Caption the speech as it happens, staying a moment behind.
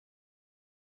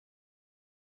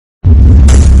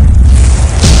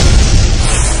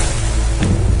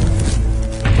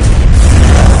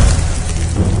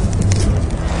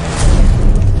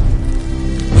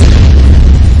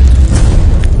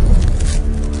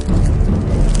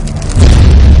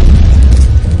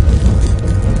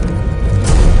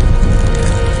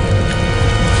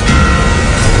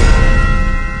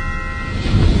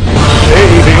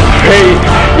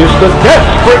the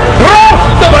desperate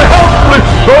thrust of a helpless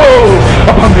soul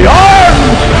upon the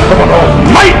arms of an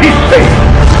almighty Savior?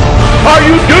 Are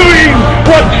you doing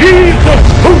what Jesus,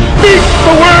 who speaks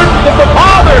the words of the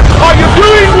Father, are you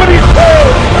doing what he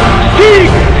says? Seek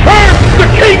first the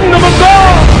kingdom of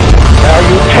God. Are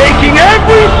you taking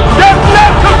every step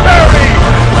necessary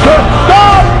to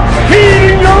stop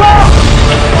feeding your lust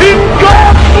in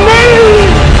God's name?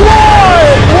 Why?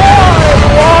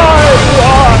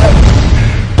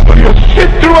 Will you sit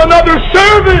through another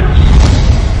service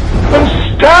and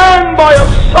stand by a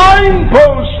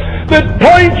signpost that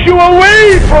points you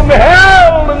away from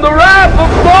hell and the wrath of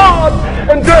God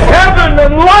and to heaven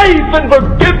and life and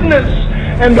forgiveness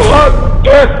and hug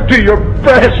death to your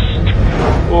breast?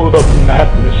 Oh, the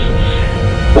madnesses.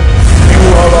 You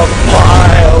are a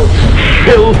vile,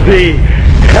 filthy,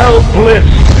 helpless,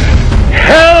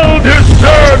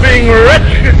 hell-deserving,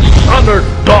 wretched son or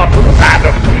daughter of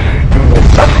Adam. You know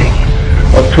nothing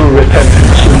of true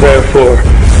repentance and therefore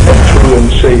of true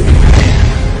and saving faith.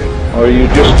 Or you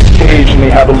just occasionally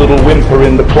have a little whimper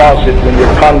in the closet when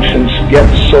your conscience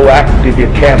gets so active you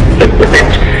can't live with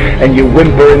it. And you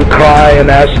whimper and cry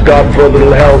and ask God for a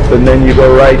little help, and then you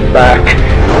go right back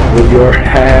with your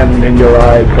hand and your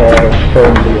eyeball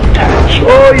firmly attached.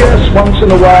 Oh yes, once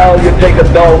in a while you take a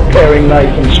dull paring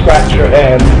knife and scratch your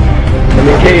hand, and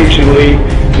occasionally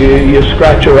you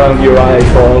scratch around your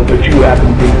eyeball, but you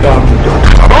haven't begun to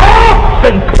come off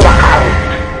and come out.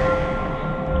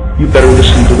 You better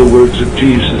listen to the words of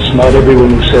Jesus. Not everyone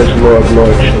who says, Lord,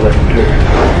 Lord, shall enter,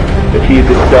 but he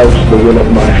that does the will of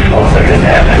my Father in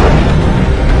heaven.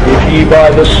 If ye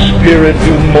by the Spirit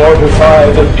do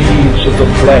mortify the deeds of the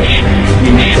flesh,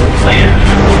 ye shall live.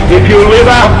 If you live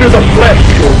after the flesh,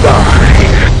 you'll die.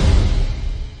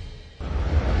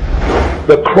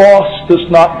 The cross does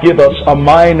not give us a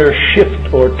minor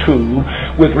shift or two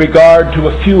with regard to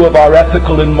a few of our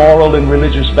ethical and moral and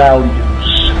religious values.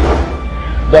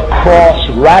 The cross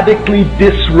radically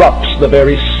disrupts the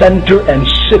very center and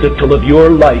citadel of your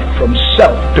life from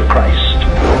self to Christ.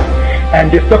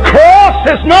 And if the cross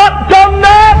has not done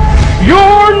that,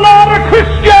 you're not a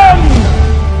Christian.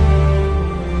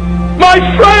 My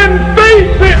friend,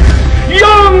 face it.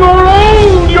 Young or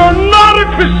old, you're not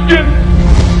a Christian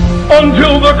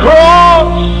until the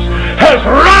cross has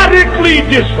radically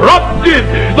disrupted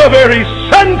the very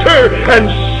center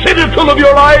and citadel of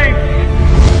your life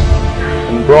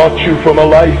and brought you from a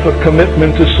life of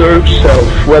commitment to serve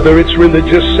self, whether it's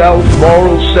religious self,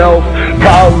 moral self,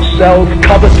 proud self,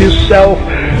 covetous self,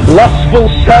 lustful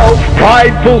self,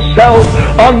 prideful self,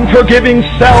 unforgiving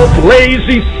self,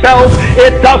 lazy self.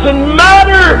 It doesn't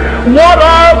matter. What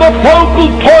are the focal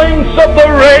points of the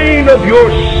reign of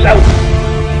yourself?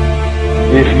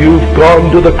 If you've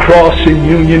gone to the cross in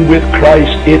union with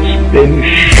Christ, it's been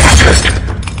shattered.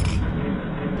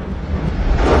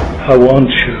 I want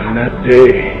you in that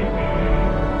day,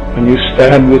 when you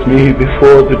stand with me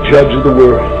before the Judge of the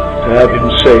world, to have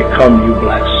him say, come you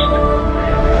blessed.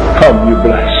 Come you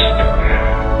blessed.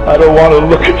 I don't want to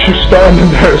look at you standing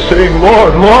there saying,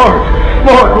 Lord, Lord,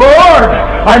 Lord, Lord,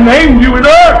 I named you in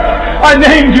earth. I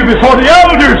named you before the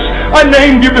elders. I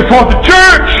named you before the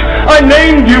church. I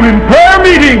named you in prayer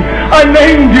meeting. I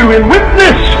named you in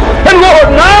witness. And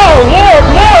Lord, now, Lord,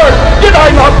 Lord, did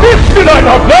I not this? Did I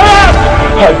not that?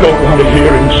 I don't want to hear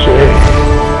him say,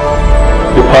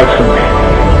 depart from me.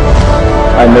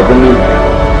 I never knew you.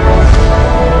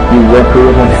 You worker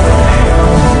of iniquity.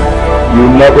 You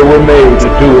never were made a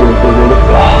doer of the will of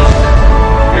God.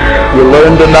 You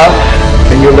learned enough,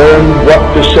 and you learned what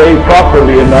to say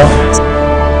properly enough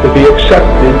to be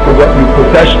accepted for what you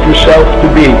professed yourself to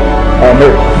be on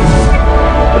earth.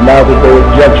 But now the day of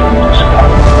judgment is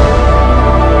come,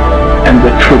 and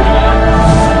the truth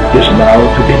is now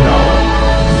to be known.